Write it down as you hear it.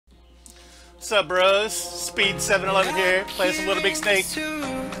What's up, bros? Speed711 here, playing some Little Big Snake.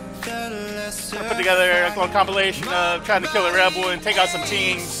 I put together a little compilation of trying to kill a rebel and take out some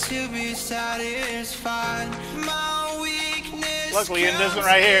teams. Luckily, in this one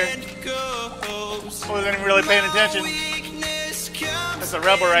right here, I wasn't even really paying attention. That's a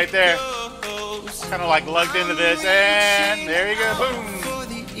rebel right there. Kind of like lugged into this, and there you go, boom.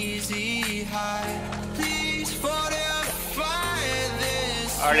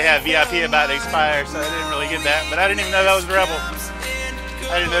 I already had VIP about to expire, so I didn't really get that. But I didn't even know that was a rebel.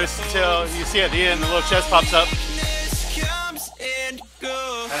 I didn't notice until you see at the end the little chest pops up.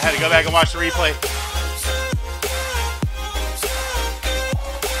 I had to go back and watch the replay.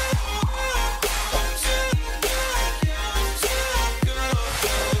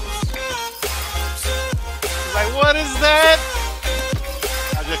 Like, what is that?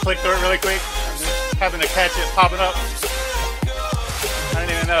 I just clicked through it really quick. I'm just having to catch it popping up. I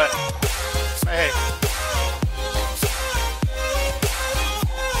didn't even know it. Hey.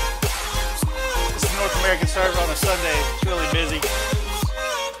 This is North American server on a Sunday. It's really busy.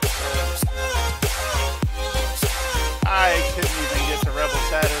 I couldn't even get to rebel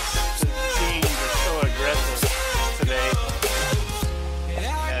status. The teams are so aggressive today.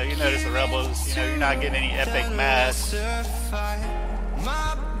 You notice the rebels, you're not getting any epic mass.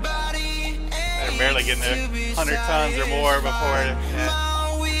 They're barely getting to 100 tons or more before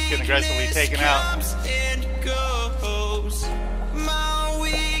getting aggressively taken out.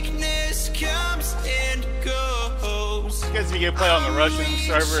 I guess if you get play on the Russian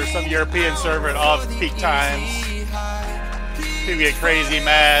server or some European server at off-peak times, people get crazy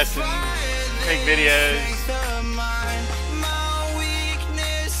mass and make videos.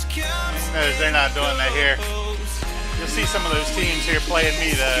 Notice they're not doing that here. You'll see some of those teams here playing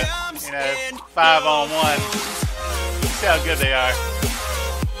me the 5-on-1. See how good they are.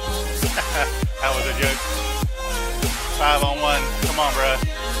 That was a joke. 5-on-1. Come on, bro.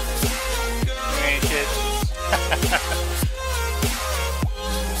 You ain't shit.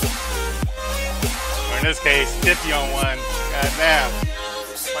 Or in this case, 50-on-1. God damn.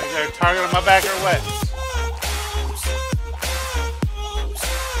 Like they're targeting my back or what?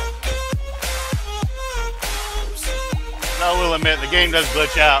 I will admit, the game does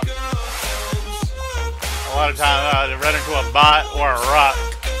glitch out. A lot of times I run into a bot or a rock.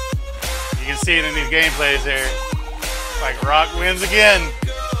 You can see it in these gameplays here. Like rock wins again.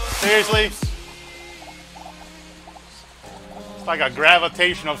 Seriously? It's like a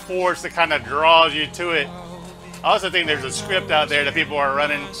gravitational force that kind of draws you to it. I also think there's a script out there that people are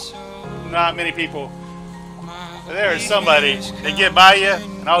running. Not many people. But there is somebody. They get by you,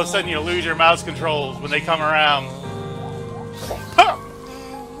 and all of a sudden you lose your mouse controls when they come around. Huh.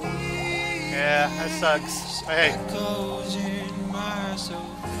 Yeah, that sucks. But hey,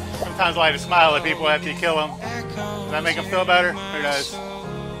 sometimes I like to smile at people after you kill them. Does that make them feel better? Who knows?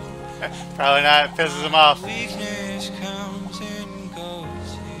 Probably not. It pisses them off.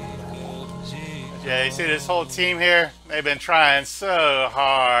 Yeah, you see this whole team here? They've been trying so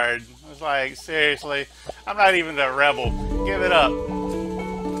hard. It's like, seriously, I'm not even the rebel. Give it up.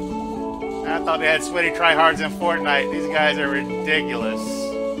 I thought they had sweaty tryhards in Fortnite. These guys are ridiculous.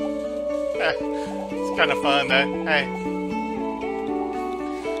 It's kind of fun though. Hey.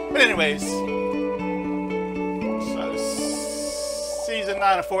 But anyways, so season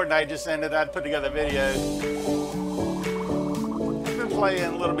 9 of Fortnite just ended. I'd put together videos. I've been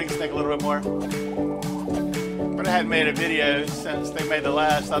playing Little Big Snake a little bit more. But I hadn't made a video since they made the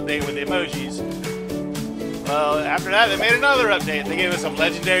last update with the emojis. Well, after that, they made another update. They gave us some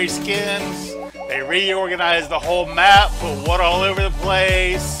legendary skins. They reorganized the whole map, put water all over the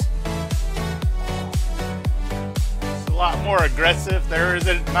place. It's a lot more aggressive. There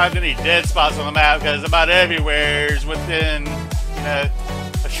isn't not any dead spots on the map because about everywhere is within, a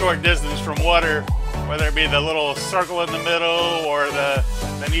short distance from water. Whether it be the little circle in the middle or the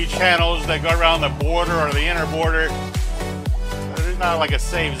new channels that go around the border or the inner border. There's not like a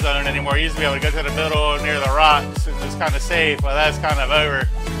safe zone anymore. You used to be able to go to the middle near the rocks and it's kind of safe. Well, that's kind of over.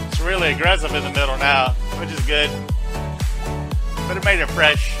 It's really aggressive in the middle now, which is good. But it made it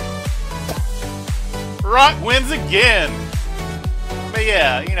fresh. Rock wins again. But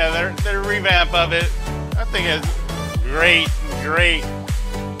yeah, their revamp of it, I think is great.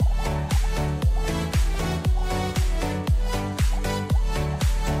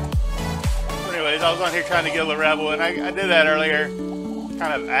 Anyways, I was on here trying to kill the rebel, and I did that earlier,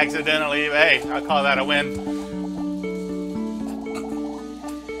 kind of accidentally. But hey, I'll call that a win.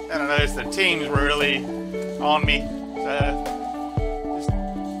 And I noticed the teams were really on me. So just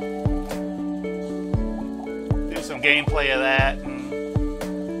do some gameplay of that and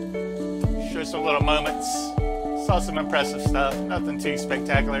show through some little moments. Saw some impressive stuff. Nothing too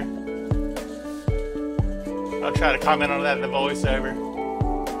spectacular. I'll try to comment on that in the voiceover.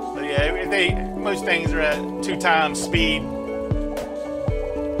 But yeah, most things are at 2 times speed.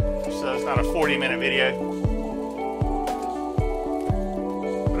 So it's not a 40-minute video.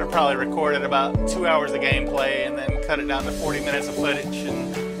 But I probably recorded about 2 hours of gameplay and then cut it down to 40 minutes of footage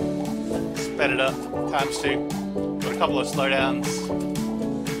and sped it up times 2 with a couple of slowdowns.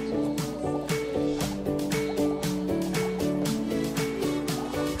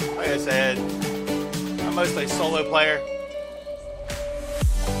 Like I said, I'm mostly a solo player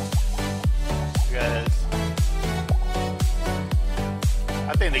because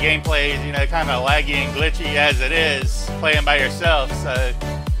I think the gameplay is, you know, kind of laggy and glitchy as it is playing by yourself. So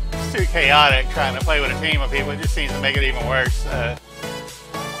it's too chaotic trying to play with a team of people. It just seems to make it even worse. I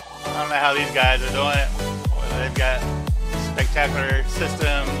don't know how these guys are doing it. Whether they've got spectacular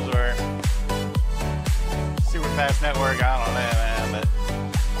systems or super fast network, I don't know, man. But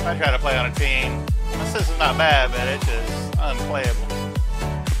if I try to play on a team, my system's not bad, but it's just unplayable.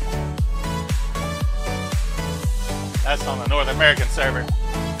 That's on the North American server.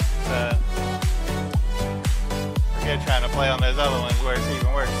 So forget trying to play on those other ones where it's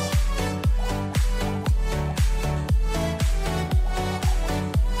even worse.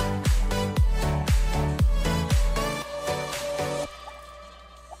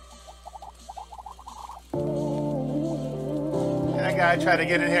 That guy tried to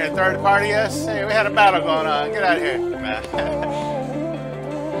get in here in third party. Yes, hey, we had a battle going on. Get out of here.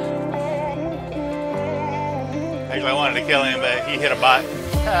 Actually, I wanted to kill him, but he hit a bot.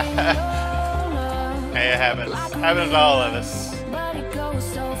 Hey, it happens. Happens to all of us.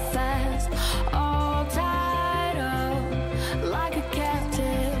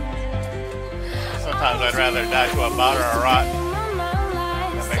 Sometimes I'd rather die to a bot or a rock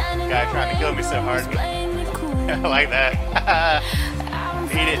than the guy trying to kill me so hard. Like that.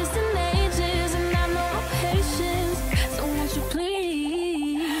 Eat it.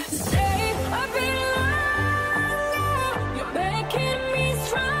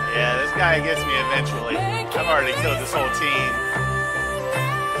 Yeah, this guy gets me eventually. I've already killed this whole team.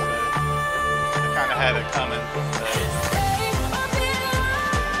 So I kind of had it coming. So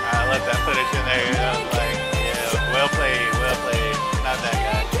I left that footage in there. I was like, yeah, well played, well played. Not that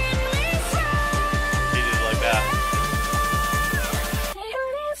guy. He just looked out.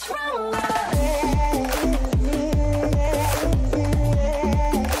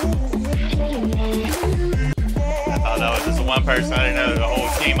 I thought that was just one person. I didn't know there was a whole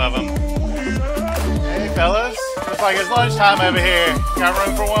team of them. Hey, fellas. Looks like it's lunchtime over here. Got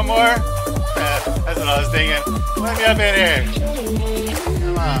room for one more? That's what I was thinking. Let me up in here.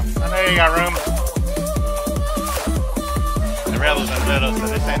 Come on. I know you got room. The rebel's in the middle, so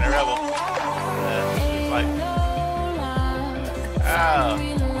this ain't a rebel. It's like... Oh.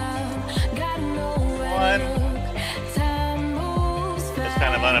 One. Just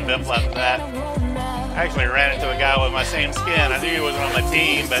kind of uneventful after that. I actually ran into a guy with my same skin. I knew he wasn't on my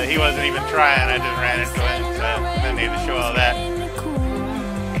team, but he wasn't even trying. I just ran into him, so I didn't need to show all that.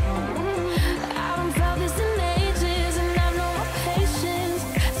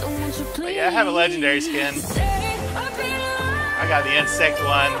 But yeah, I have a legendary skin. I got the insect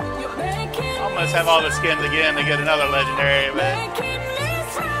one. Almost have all the skins again to get another legendary, but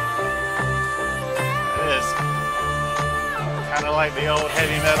it is kind of like the old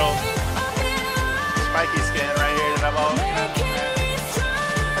heavy metal spiky skin right here that I've always, you know,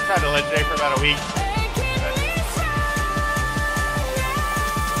 I tried the legendary for about a week. But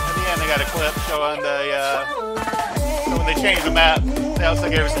at the end, they got a clip showing so when they changed the map, they also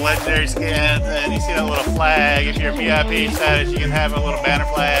gave us the legendary skins, and you see that little flag. If you're VIP status, you can have a little banner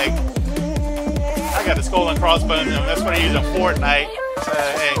flag. I got the skull and crossbones, and that's what I use in Fortnite. So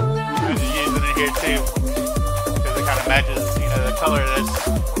hey, I'm just using it here too because it kind of matches, you know, the color of this.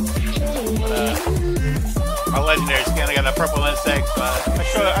 But, my legendary skin, I got a purple insect, but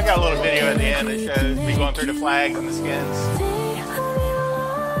I got a little video at the end that shows me going through the flags and the skins.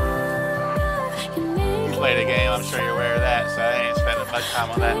 You play the game, I'm sure you're aware of that, so I ain't spending much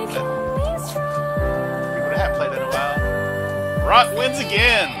time on that. But people that haven't played it in a while. Rock wins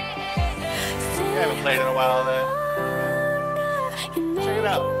again! You haven't played it in a while though. Check it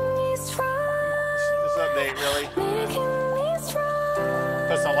out. This update really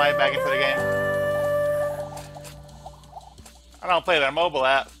put some life back into the game. I don't play their mobile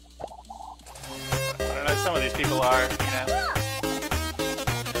app. I don't know, some of these people are, you know.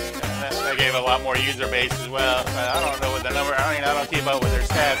 And they gave a lot more user base as well. But I don't know what the number, I don't keep up with their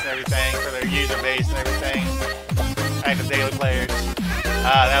stats and everything for their user base and everything. Active daily players.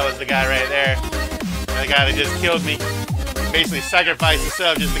 Ah, that was the guy right there. The guy that just killed me. Basically sacrificed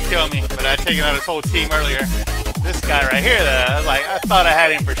himself just to kill me. But I'd taken out his whole team earlier. This guy right here, though, I was like, I thought I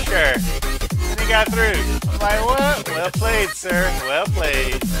had him for sure. And he got through. I'm like, what? Well played, sir. Well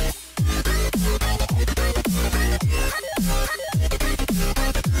played.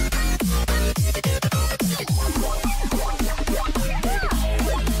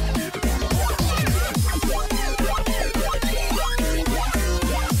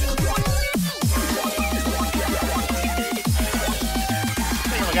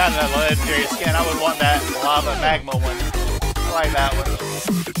 I got that legendary skin. I would want that lava magma one. I like that one.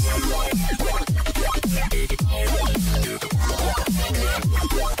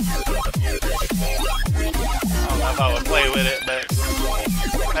 I don't know if I would play with it, but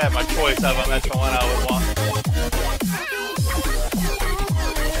if I had my choice of them, that's the one I would want.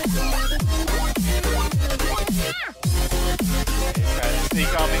 He's trying to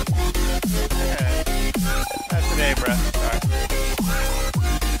sneak on me. Yeah. Not today, bro. Sorry.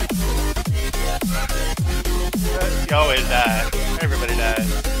 You always die. Everybody dies.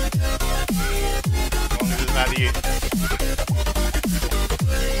 As long as it's not you.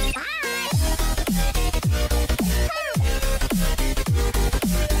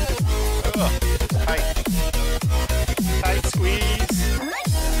 Oh, tight. Tight squeeze.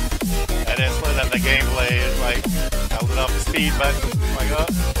 I didn't split up the gameplay. It's like, I lit off the speed button. Like, oh,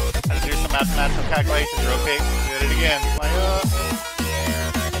 I had to do some mathematical calculations real quick. Did it again. Like, oh.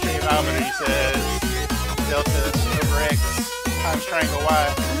 The denominator says delta over x times triangle y.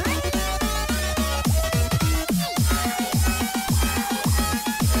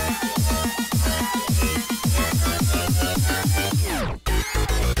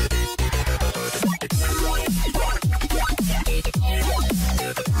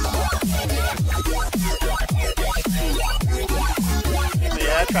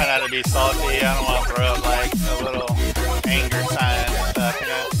 Yeah, I try not to be salty. I don't want to throw up like a little anger sign and stuff, you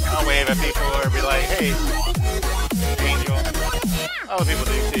know. I'll wave at people or be like, hey, angel. Other people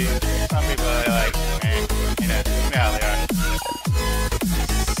do too. Some people are like, eh, you know how they are.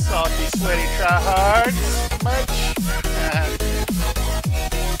 Salty, sweaty, tryhards. Much.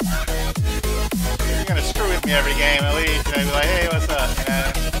 If you're gonna screw with me every game, at least, you know, be like, hey, what's up? You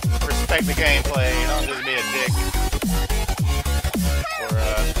know, respect the gameplay. You don't just be a dick. Or,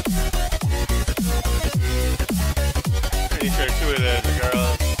 pretty sure 2 of those are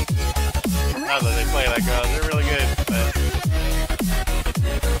girls. Not that they play like girls, they're really good, but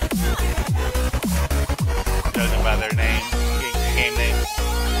judging by their names, game names.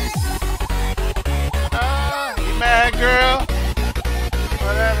 Ah, you mad, girl?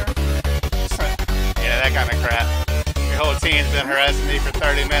 Whatever. Yeah, that kind of crap. Your whole team's been harassing me for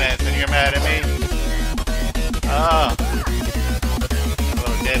 30 minutes and you're mad at me? Oh. A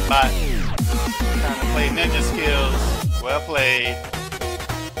little dead bot. Trying to play ninja skills. Well played.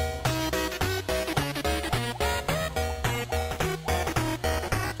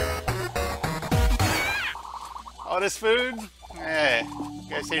 All this food? Eh,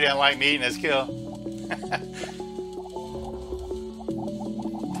 guess he didn't like me eating his kill.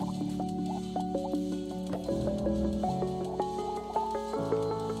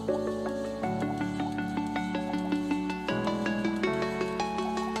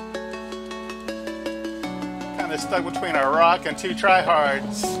 Kinda stuck between a rock and 2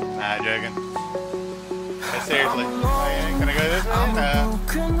 tryhards. Nah, joking. But seriously, can I go this way? No.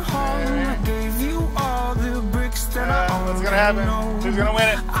 What's gonna happen? Who's gonna win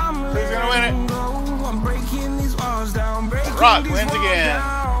it? Who's gonna win it? Rock wins again.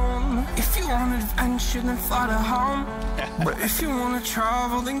 If you want adventure, then fly to home. But if you wanna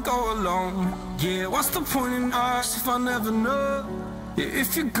travel, then go alone. Yeah, what's the point in us if I never know? Yeah,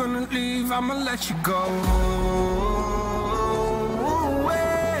 if you're gonna leave, I'ma let you go.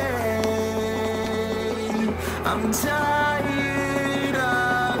 I'm tired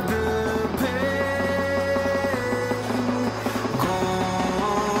of the pain. Go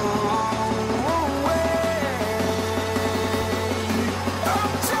away.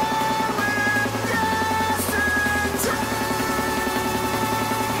 I'm tired of yesterday.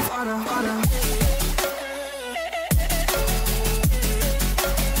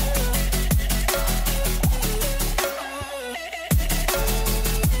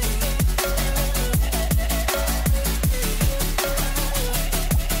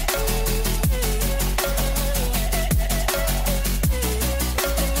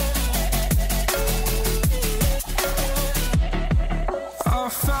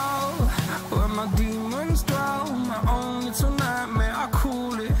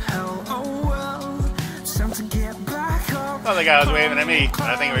 other guy was waving at me, but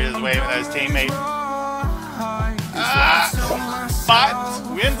I think he was just waving at his teammate. Bot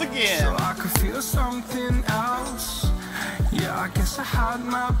wins again. So I could feel something else. Yeah, I guess I had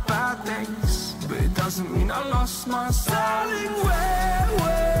my bad days, but it doesn't mean I lost my style. Where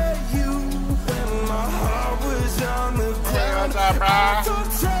were you when my heart was on the ground? What's up, bro? I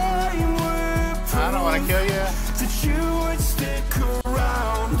thought time would I don't want to kill you. that you would stick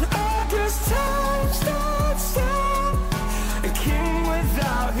around. I guess time starts down, a king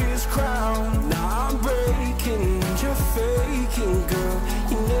without his crown. Now I'm breaking and you're faking, girl.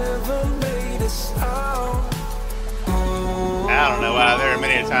 You never made a sound. I don't know why. There are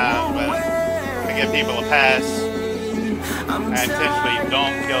many times when I give people a pass, I intentionally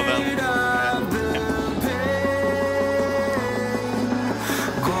don't kill them.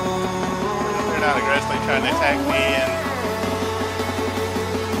 They're not aggressively trying to attack me, and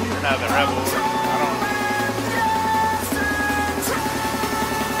they're not the rebels.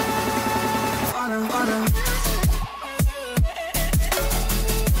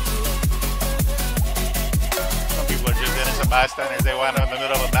 Some people are just innocent bystanders. They wind up in the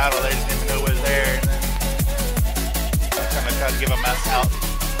middle of a battle. They didn't even know it was there, and then I'm gonna try to give them out.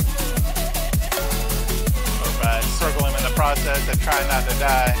 Or if I circle him in the process and try not to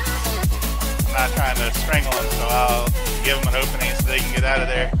die. I'm not trying to strangle them, so I'll give them an opening so they can get out of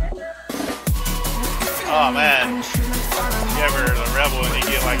there. Oh man, you ever the rebel and you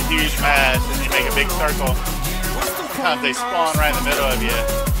get like a huge mass and you make a big circle, sometimes they spawn right in the middle of you.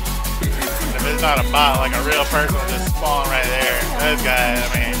 And if it's not a bot, like a real person will just spawn right there. Those guys, I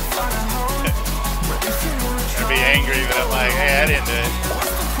mean, they'll be angry, but I'm like, hey, I didn't do it.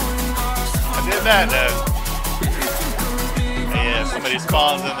 I did that though. Yeah, if somebody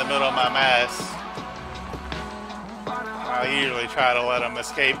spawns in the middle of my mass, I'll usually try to let them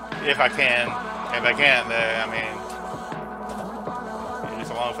escape if I can. If I can't, I mean, you're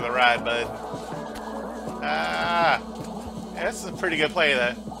just along for the ride, bud. Yeah, this is a pretty good play,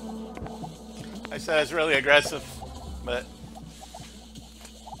 though. Like I said, it's really aggressive, but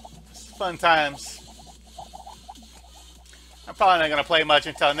it's fun times. I'm probably not going to play much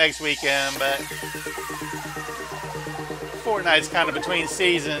until next weekend, but Fortnite's kind of between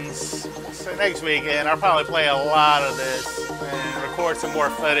seasons. So next weekend, I'll probably play a lot of this and record some more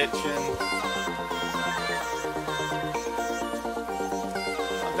footage. And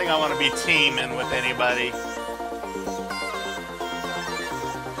I don't think I want to be teaming with anybody.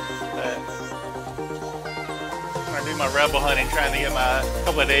 But I'm going to do my rebel hunting, trying to get my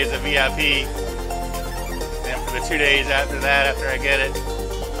couple of days of VIP. And for the 2 days after that, after I get it,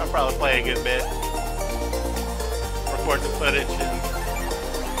 I'll probably play a good bit. Record the footage and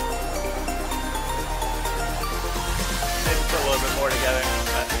maybe put a little bit more together.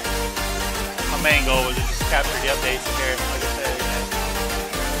 But my main goal was to just capture the updates here. Like I said,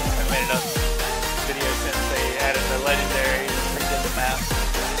 I made enough videos since they added the legendary and redid the map.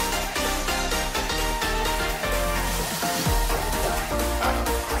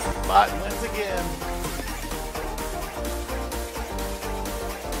 Bot wins again.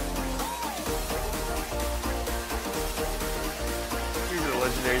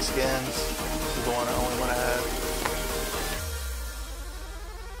 Legendary skins. This is the one I only want to have.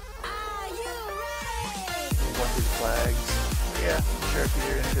 Going through the flags. But yeah, I'm sure if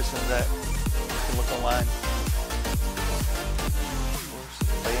you're interested in that, you can look online.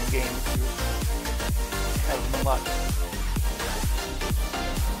 Or play in game if you have them unlocked.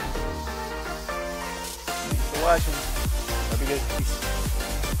 Thanks for watching. Have a good peace.